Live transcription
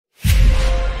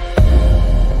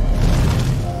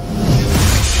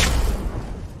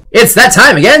It's that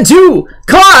time again to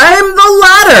climb the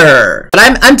ladder!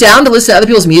 But I'm down to listen to other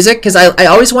people's music because I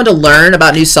always want to learn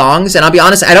about new songs, and I'll be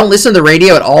honest, I don't listen to the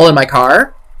radio at all in my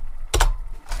car.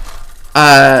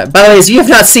 By the way, if you have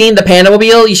not seen the Panda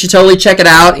mobile, you should totally check it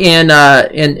out in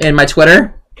my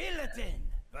Twitter.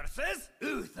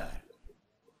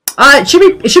 It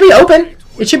should be open.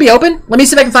 It should be open. Let me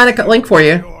see if I can find a link for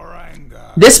you.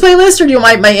 This playlist, or do you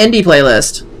want my indie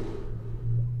playlist?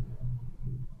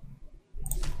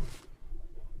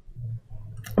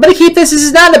 I'm gonna keep this. This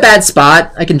is not in a bad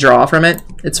spot. I can draw from it.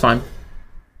 It's fine.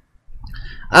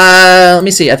 Let me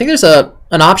see. I think there's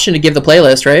an option to give the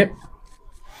playlist, right?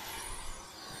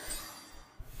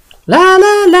 La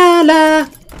la la la.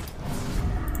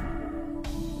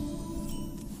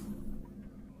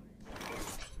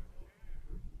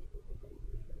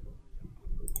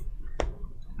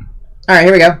 All right,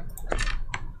 here we go.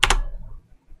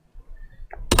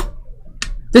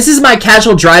 This is my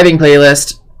casual driving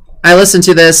playlist. I listen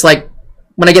to this like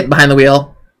when I get behind the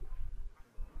wheel.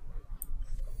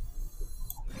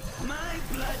 My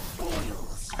blood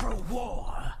boils for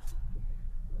war.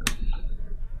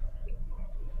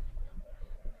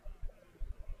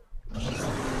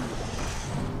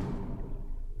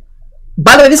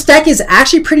 By the way, this deck is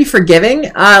actually pretty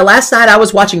forgiving. Last night I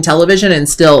was watching television and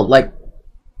still like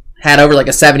had over like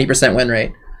a 70% win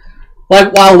rate,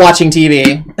 like while watching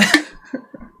TV.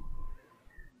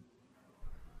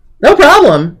 No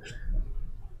problem.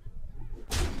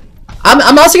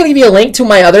 I'm also going to give you a link to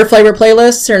my other flavor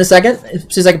playlists here in a second, as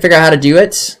soon as I can figure out how to do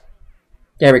it.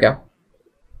 There we go.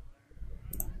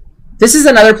 This is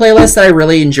another playlist that I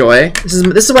really enjoy. This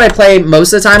is what I play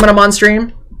most of the time when I'm on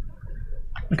stream.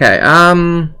 Okay,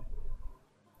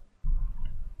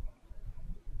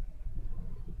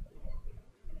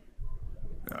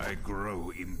 I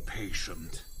grow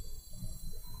impatient.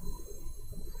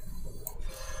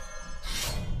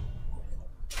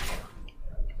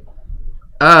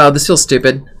 Oh, this feels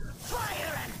stupid.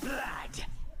 Fire and blood.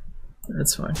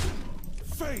 That's fine.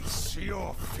 Face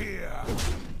your fear.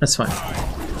 That's fine.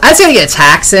 I just gotta get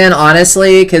attacks in,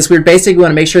 honestly, because we basically want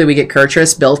to make sure that we get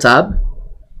Kurtrus built up.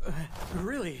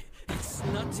 Really? It's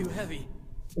not too heavy.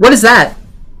 What is that?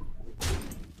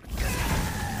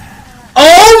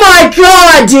 Oh my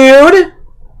god, dude!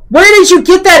 Where did you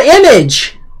get that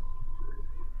image?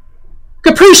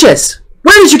 Capricious!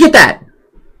 Where did you get that?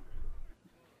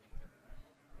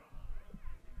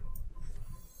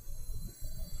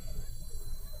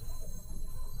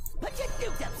 Put your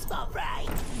dukes up, small fry.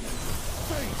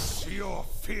 Face your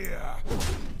fear.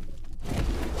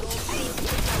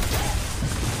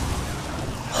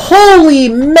 Holy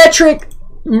metric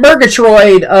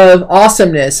Murgatroyd of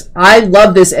awesomeness. I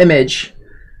love this image.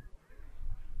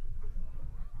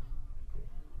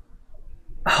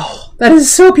 Oh, that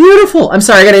is so beautiful. I'm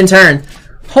sorry, I got to turn.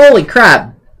 Holy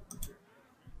crap.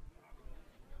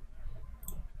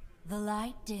 The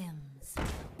light dims,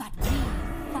 but we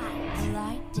fight the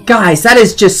light dims. Guys, that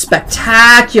is just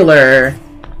spectacular.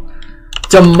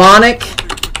 Demonic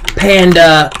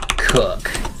Panda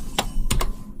Cook.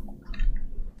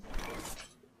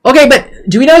 Okay, but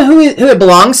do we know who it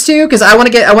belongs to? Because I want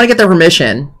to get their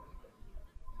permission.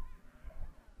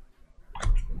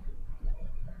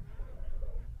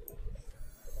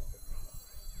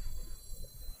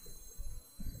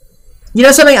 You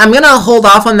know something? I'm gonna hold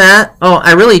off on that. Oh,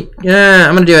 I'm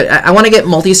gonna do it. I want to get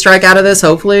multi-strike out of this,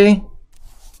 hopefully.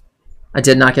 I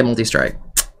did not get multi-strike.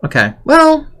 Okay,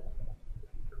 well.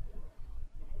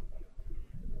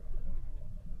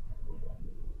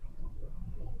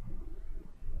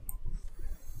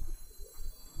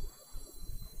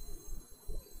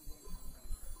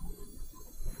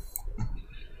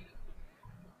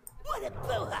 What a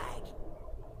blowhag.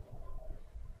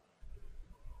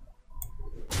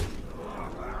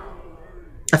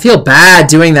 I feel bad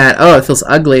doing that. Oh, it feels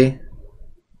ugly.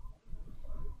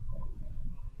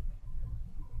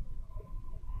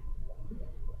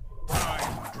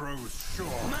 Time grows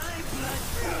short. My blood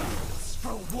boils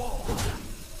for war.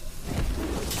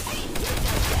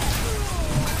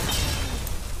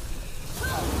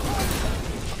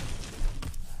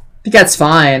 I think that's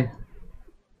fine.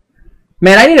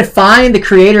 Man, I need to find the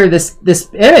creator of this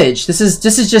image. This is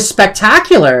just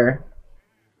spectacular.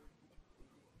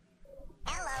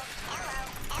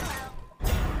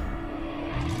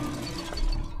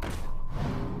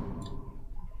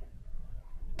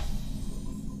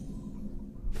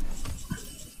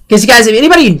 Because you guys, if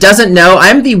anybody doesn't know,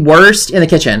 I'm the worst in the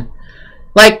kitchen.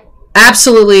 Like,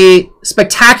 absolutely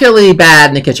spectacularly bad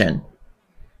in the kitchen.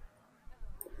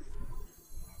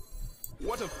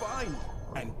 What a find!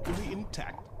 And fully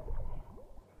intact.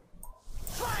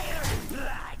 Fire and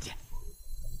blood.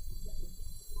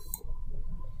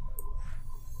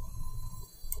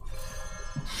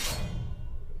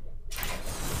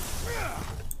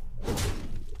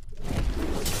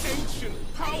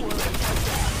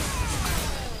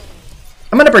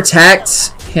 to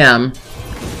protect him.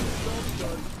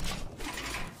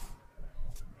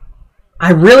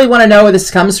 I really want to know where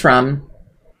this comes from.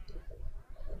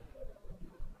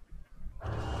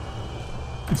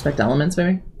 Inspect elements,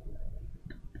 maybe?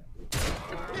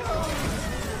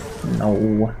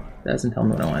 No. That doesn't tell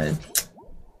me what I wanted.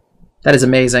 That is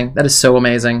amazing. That is so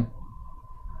amazing.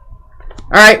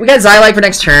 Alright, we got Xhilag for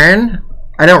next turn.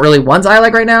 I don't really want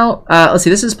Xhilag right now. Let's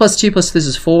see, this is +2, plus this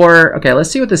is 4. Okay,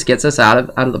 let's see what this gets us out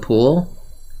of the pool.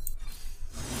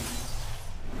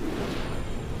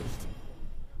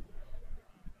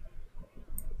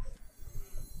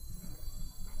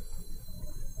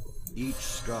 Each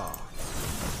scar.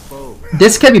 Foe.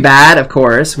 This could be bad, of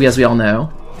course, as we all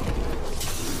know.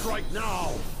 Right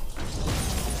now.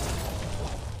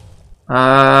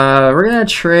 We're gonna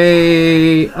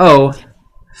trade. Oh.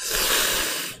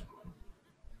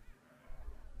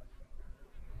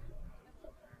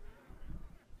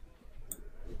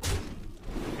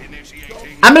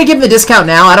 I'm gonna give him the discount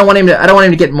now. I don't want him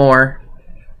to get more.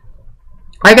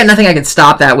 I got nothing I can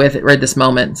stop that with right this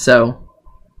moment, so.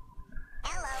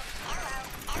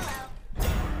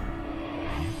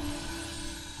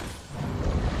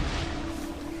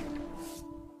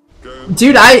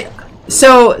 Dude,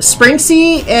 so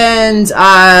Sprinksy and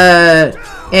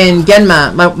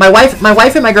Genma, my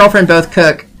wife and my girlfriend both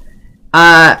cook.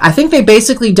 I think they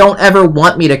basically don't ever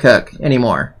want me to cook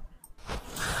anymore.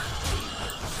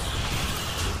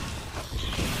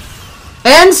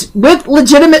 And with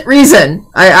legitimate reason.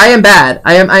 I am bad.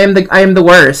 I am the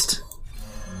worst.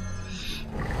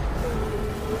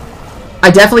 I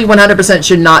definitely 100%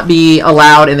 should not be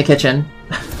allowed in the kitchen.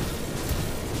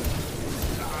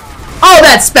 Oh,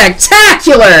 that's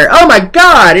spectacular! Oh my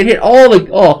god, it hit all the...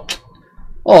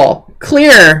 Oh,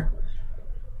 clear.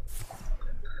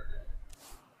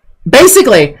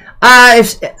 Basically,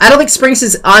 if I don't think Sprinks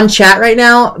is on chat right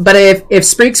now, but if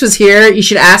Sprinks was here, you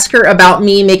should ask her about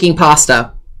me making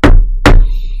pasta.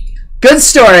 Good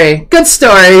story. Good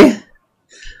story.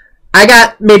 I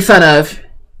got made fun of.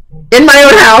 In my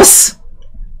own house.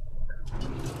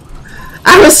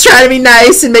 I was trying to be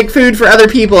nice and make food for other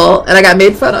people, and I got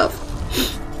made fun of.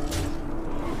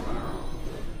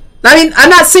 I mean, I'm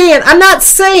not saying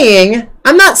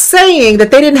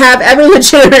that they didn't have every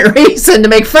legitimate reason to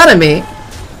make fun of me.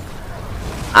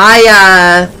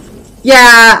 I'm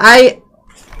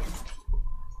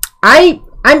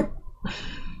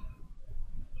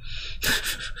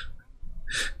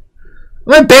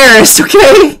embarrassed,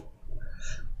 okay?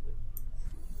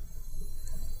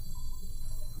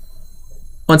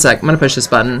 One sec, I'm gonna push this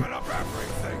button.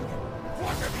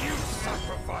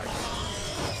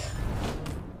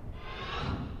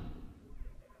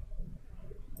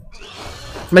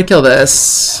 I'm gonna kill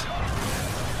this.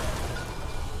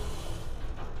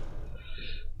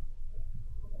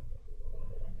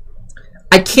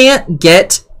 I can't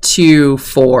get to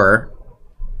 4.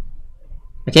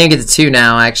 I can't get to 2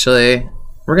 now, actually.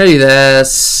 We're gonna do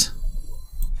this.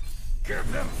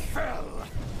 Give them hell.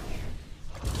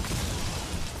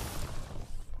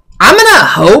 I'm gonna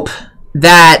hope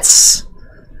that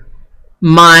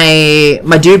my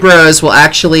dude bros will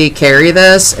actually carry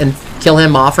this and kill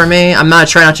him off for me. I'm gonna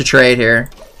try not to trade here.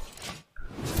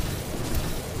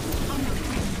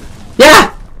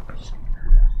 Yeah!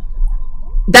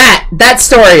 That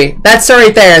story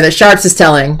right there that Sharps is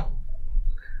telling.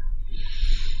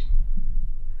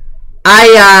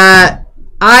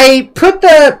 I put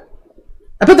the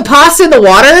pasta in the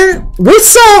water with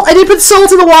salt. I did put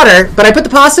salt in the water, but I put the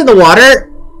pasta in the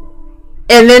water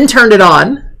and then turned it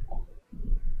on.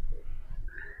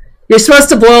 You're supposed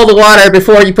to boil the water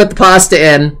before you put the pasta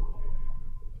in.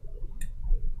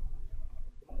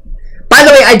 By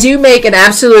the way, I do make an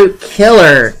absolute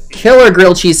killer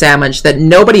grilled cheese sandwich that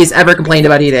nobody has ever complained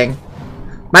about eating.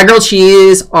 My grilled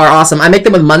cheese are awesome. I make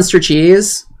them with Munster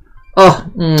cheese. Oh,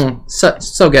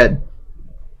 so good.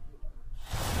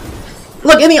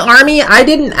 Look, in the army, I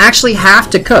didn't actually have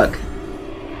to cook.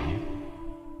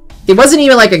 It wasn't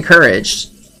even, like, encouraged.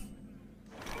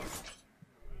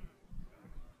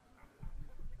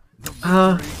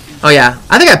 Oh yeah,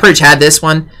 I think I pretty much had this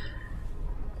one.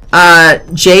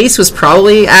 Jace was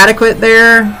probably adequate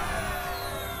there.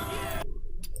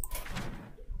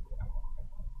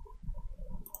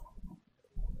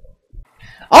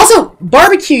 Also,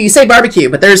 barbecue. You say barbecue,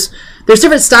 but there's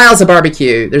different styles of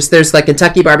barbecue. There's like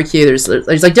Kentucky barbecue. There's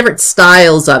like different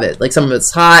styles of it. Like some of it's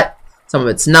hot, some of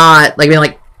it's not. Like I mean,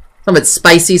 like some of it's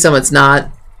spicy, some of it's not.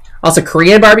 Also,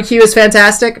 Korean barbecue is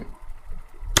fantastic.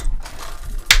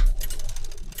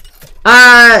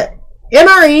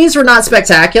 MREs were not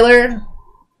spectacular.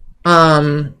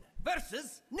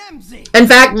 Versus In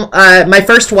fact, my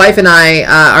first wife and I,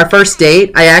 our first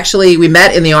date, we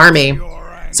met in the Army.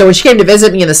 So when she came to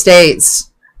visit me in the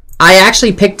States, I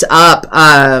actually picked up,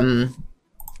 I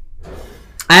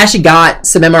actually got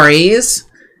some MREs,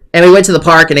 and we went to the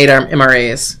park and ate our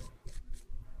MREs.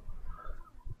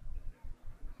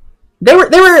 They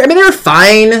were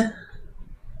fine.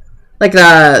 Like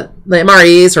the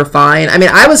MREs were fine. I mean,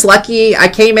 I was lucky. I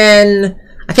came into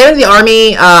the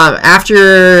Army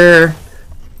after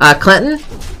Clinton,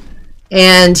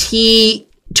 and he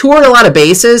toured a lot of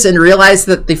bases and realized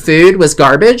that the food was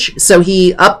garbage. So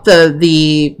he upped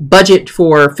the budget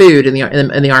for food in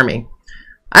the Army.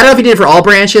 I don't know if he did it for all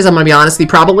branches. I'm gonna be honest with you,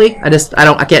 probably.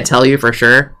 I can't tell you for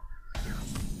sure.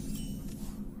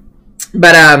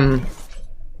 But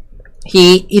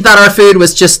he thought our food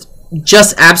was just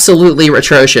absolutely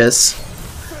atrocious.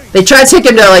 They tried to take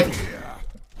him to like.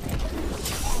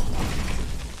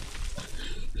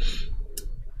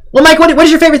 Well, Mike, what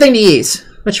is your favorite thing to eat?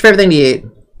 What's your favorite thing to eat?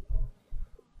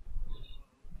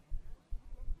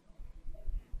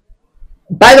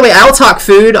 By the way, I'll talk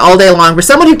food all day long. For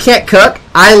someone who can't cook,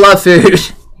 I love food.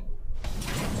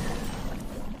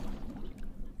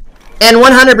 And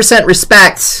 100%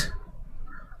 respect.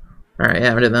 Alright,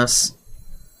 yeah, I'm doing this.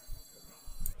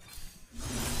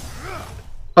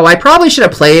 Oh, I probably should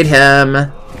have played him.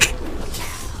 I'm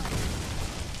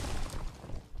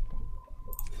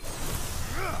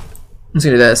just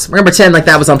gonna do this. We're gonna pretend like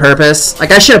that was on purpose.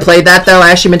 Like, I should have played that, though.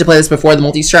 I actually meant to play this before the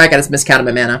multi-strike. I just miscounted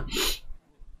my mana.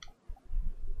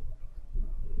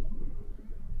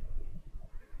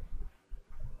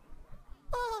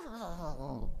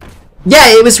 Yeah,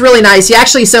 it was really nice. He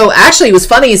actually, it was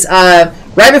funny.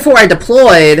 Right before I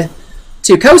deployed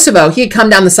to Kosovo, he had come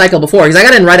down the cycle before, because I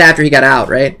got in right after he got out,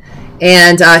 right?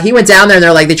 And he went down there,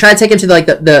 and they tried to take him to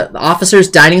the officers'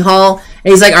 dining hall,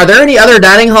 and he's like, "Are there any other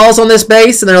dining halls on this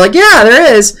base?" And they're like, "Yeah,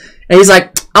 there is." And he's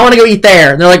like, "I want to go eat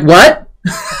there." And they're like, "What?"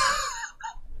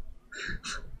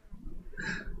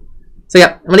 So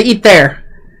yeah, I'm gonna eat there,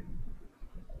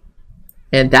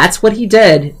 and that's what he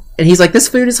did. And he's like, "This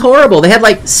food is horrible." They had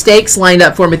like steaks lined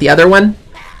up for him at the other one,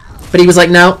 but he was like,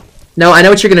 "No, I know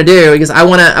what you're gonna do, because I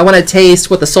wanna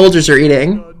taste what the soldiers are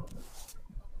eating."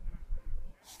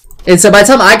 And so by the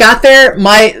time I got there,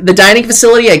 the dining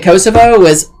facility at Kosovo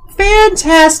was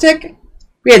fantastic.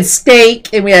 We had steak,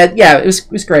 and we had, yeah, it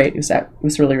was great. It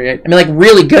was really great. I mean, like,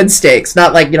 really good steaks,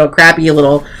 not like, crappy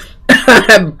little,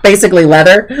 basically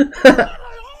leather.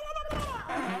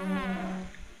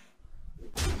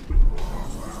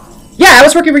 Yeah, I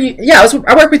was working for you. Yeah,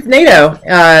 I worked with NATO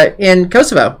in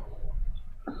Kosovo.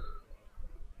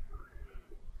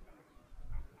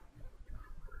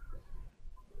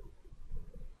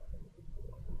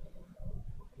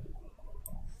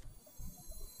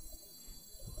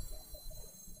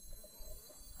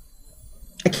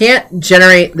 I can't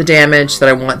generate the damage that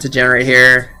I want to generate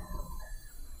here.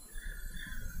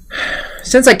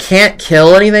 Since I can't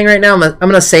kill anything right now, I'm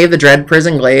gonna save the Dread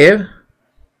Prison Glaive.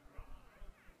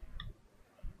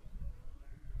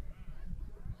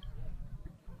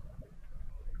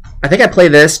 I think I play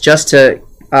this just to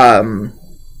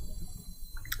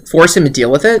force him to deal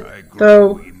with it,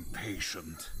 though.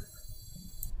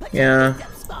 Yeah.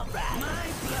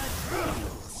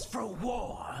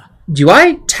 Do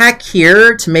I tack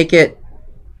here to make it?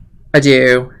 I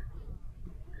do.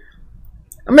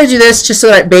 I'm gonna do this just so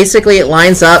that basically it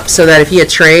lines up so that if he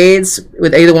trades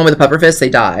with either one with a puffer fist, they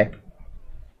die.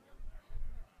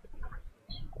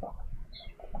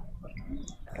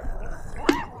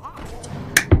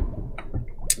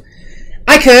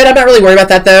 I could. I'm not really worried about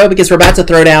that, though, because we're about to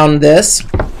throw down this.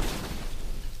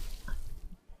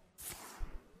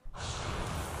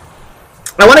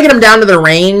 I want to get him down to the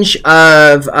range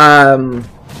of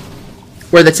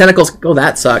where the tentacles... Oh,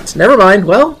 that sucked. Never mind.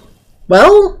 Well,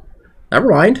 never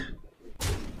mind.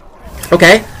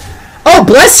 Okay. Oh,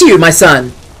 bless you, my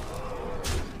son.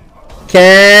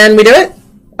 Can we do it?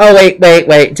 Oh, wait.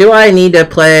 Do I need to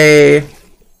play...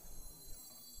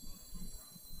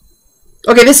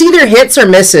 Okay, this either hits or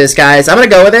misses, guys. I'm gonna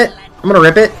go with it. I'm gonna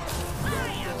rip it.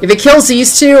 If it kills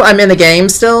these two, I'm in the game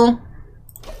still.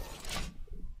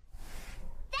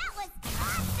 That was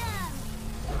awesome.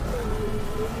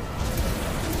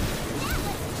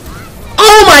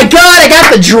 Oh my god, I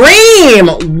got the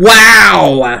dream!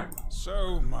 Wow!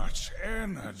 So much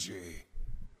energy.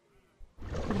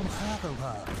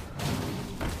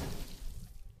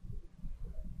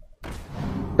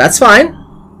 That's fine.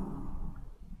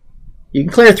 You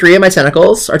can clear 3 of my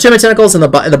tentacles, or 2 of my tentacles and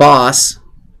the boss.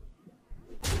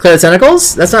 Clear the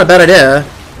tentacles? That's not a bad idea.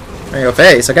 There you go,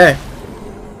 face. Okay.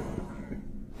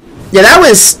 Yeah,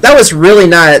 that was really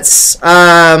nuts.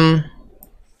 I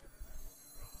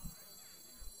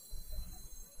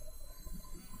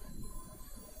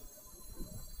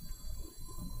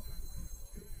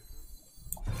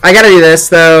gotta do this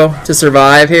though to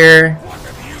survive here.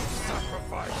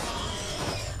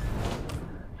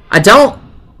 I don't.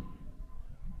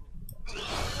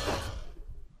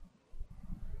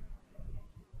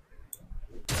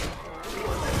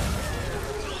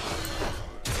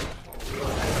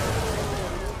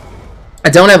 I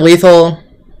don't have lethal.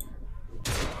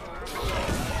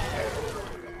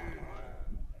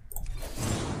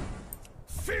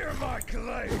 Fear my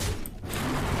claim.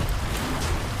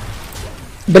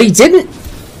 But he didn't.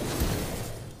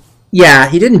 Yeah,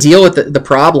 he didn't deal with the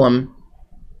problem.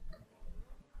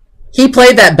 He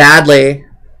played that badly.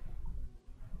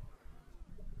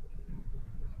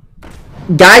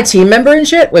 Guy team member and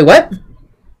shit? Wait, what? What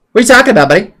are you talking about,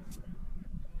 buddy?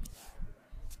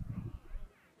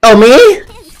 Oh, me?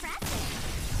 Impressive.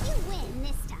 You win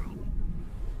this time.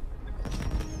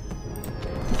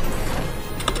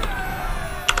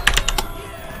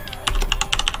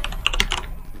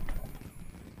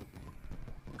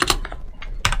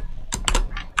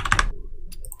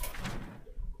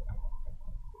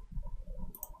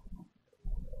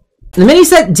 The mini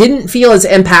set didn't feel as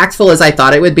impactful as I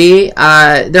thought it would be.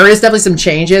 There is definitely some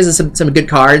changes and some good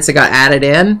cards that got added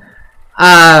in.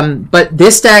 But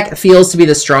this deck feels to be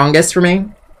the strongest for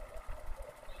me.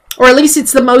 Or at least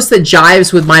it's the most that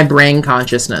jives with my brain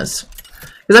consciousness.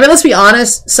 Because, I mean, let's be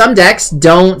honest, some decks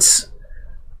don't...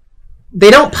 They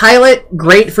don't pilot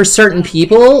great for certain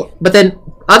people, but then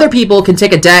other people can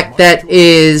take a deck that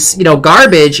is, you know,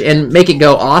 garbage and make it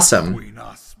go awesome.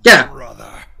 Yeah.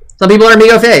 Some people are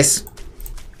Amigo face.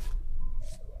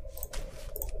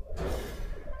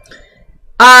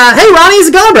 Hey, Ronnie, how's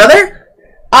it going, brother?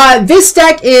 This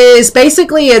deck is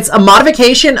basically, it's a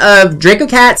modification of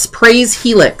Dracocatt's Praise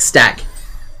Helix deck.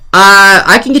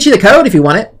 I can get you the code if you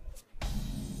want it.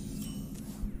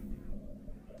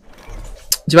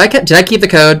 Did I keep the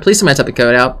code? Please somebody type the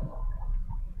code out.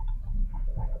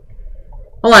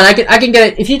 Hold on, I can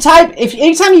get it. If you type,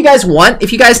 anytime you guys want,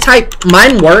 if you guys type,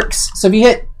 mine works. So if you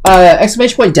hit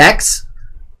exclamation point Dex,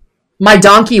 my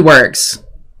donkey works.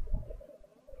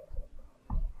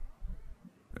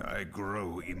 I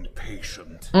grow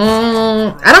impatient.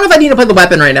 I don't know if I need to play the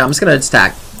weapon right now. I'm just gonna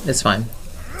attack. It's fine.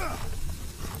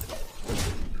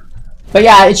 But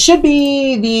yeah, it should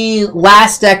be the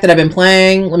last deck that I've been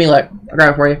playing. Let me look. I'll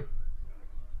grab it for you.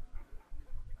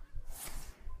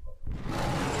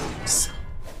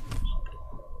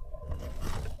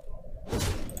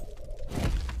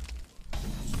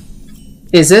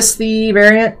 Is this the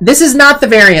variant? This is not the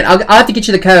variant. I'll have to get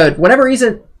you the code. For whatever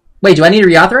reason. Wait, do I need to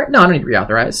reauthorize? No, I don't need to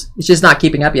reauthorize. It's just not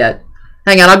keeping up yet.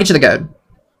 Hang on, I'll get you the code.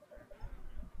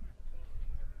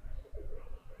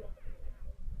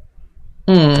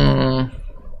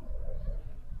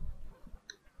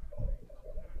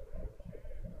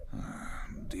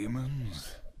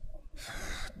 Demons?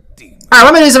 Alright, what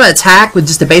I'm going to do is I'm going to attack with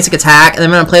just a basic attack, and then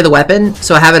I'm going to play the weapon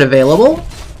so I have it available.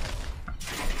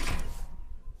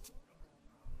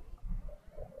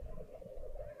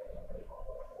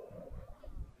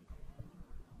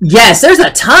 Yes, there's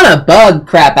a ton of bug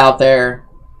crap out there.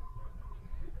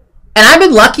 And I've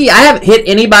been lucky. I haven't hit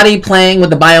anybody playing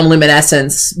with the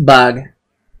bioluminescence bug.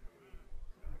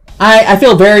 I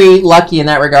feel very lucky in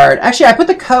that regard. Actually, I put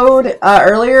the code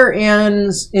earlier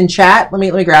in chat. Let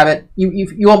me grab it.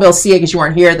 You won't be able to see it because you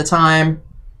weren't here at the time.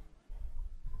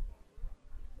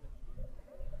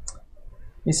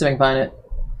 Let me see if I can find it.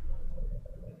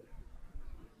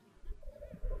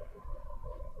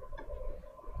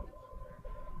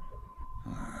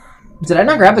 Did I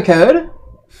not grab the code?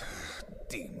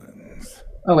 Demons.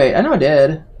 Oh wait, I know I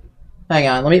did. Hang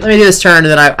on, let me do this turn,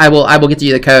 and then I will get to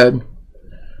you the code.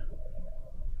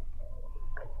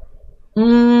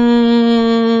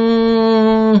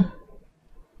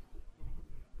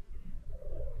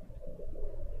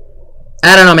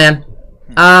 I don't know, man.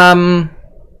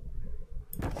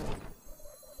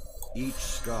 Each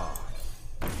scar,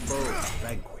 foe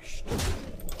vanquished.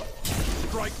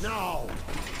 Strike now.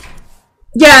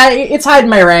 Yeah, it's hiding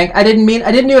my rank. I didn't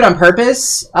do it on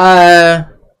purpose.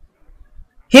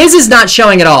 His is not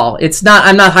showing at all. It's not.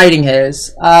 I'm not hiding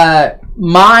his.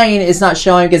 Mine is not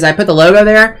showing because I put the logo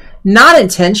there, not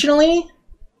intentionally.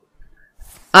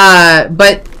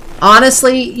 But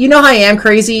honestly, you know how I am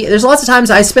crazy. There's lots of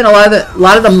times I spend a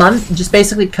lot of the month just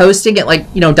basically coasting at, like,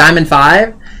 you know, Diamond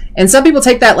 5, and some people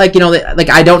take that like, you know, like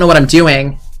I don't know what I'm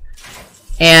doing,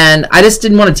 and I just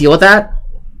didn't want to deal with that.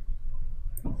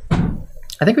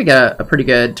 I think we got a pretty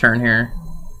good turn here.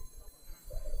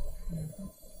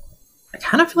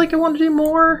 kind of feel like I want to do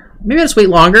more. Maybe I'll just wait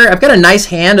longer. I've got a nice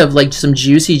hand of like some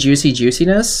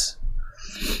juiciness.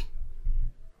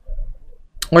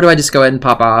 Or do I just go ahead and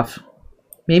pop off?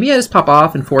 Maybe I just pop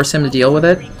off and force him to deal with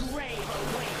it.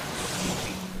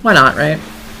 Why not, right?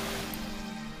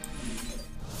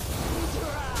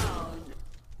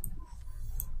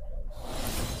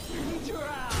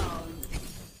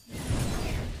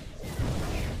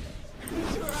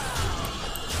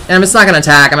 And I'm just not going to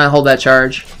attack. I'm going to hold that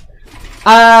charge.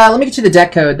 Let me get you the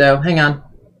deck code, though. Hang on.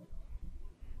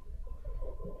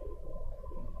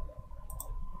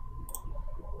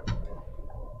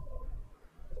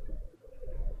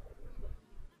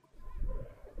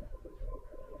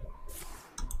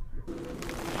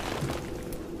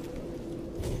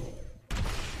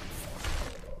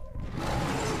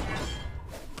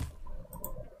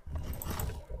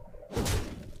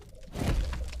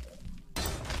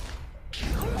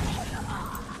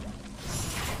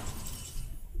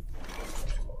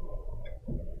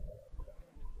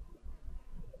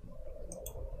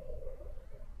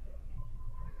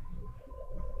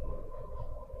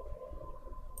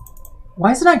 Why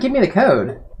does it not give me the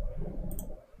code?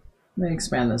 Let me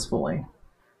expand this fully.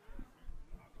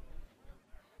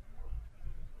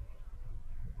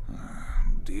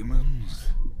 Demons?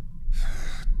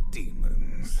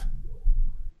 Demons.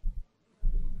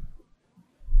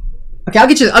 Okay, I'll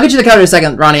get you the code in a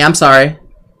second, Ronnie. I'm sorry.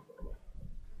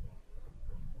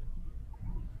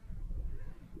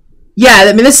 Yeah,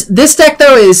 I mean this deck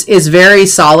though is very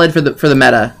solid for the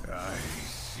meta. I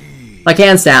see. Like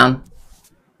hands down.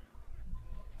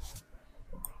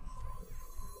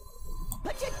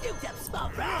 Put your dukes up, small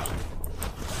fry.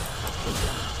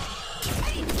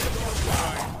 Time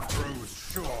grows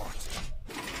short.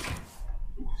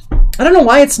 I don't know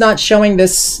why it's not showing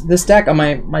this deck on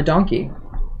my donkey.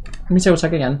 Let me double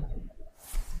check again.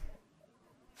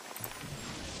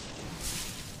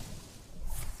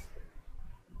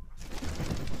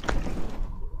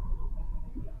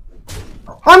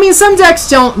 I mean, some decks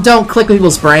don't click with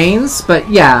people's brains, but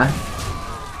yeah.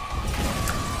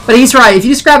 But he's right. If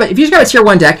you just grab a tier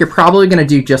 1 deck, you're probably gonna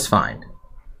do just fine.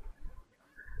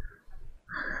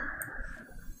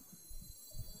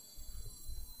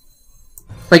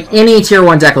 Like any tier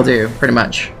 1 deck will do, pretty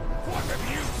much. What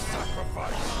have you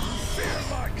sacrificed? Fear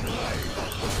my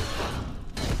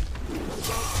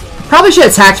glaive. Probably should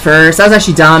have attacked first. That was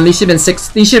actually dumb. These should have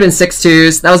been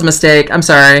 6/2s. That was a mistake. I'm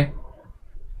sorry.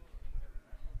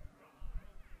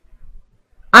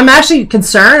 I'm actually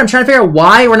concerned. I'm trying to figure out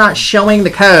why we're not showing the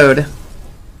code.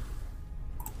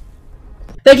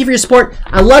 Thank you for your support.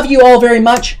 I love you all very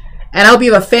much. And I hope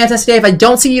you have a fantastic day. If I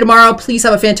don't see you tomorrow, please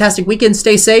have a fantastic weekend.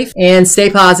 Stay safe and stay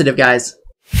positive, guys.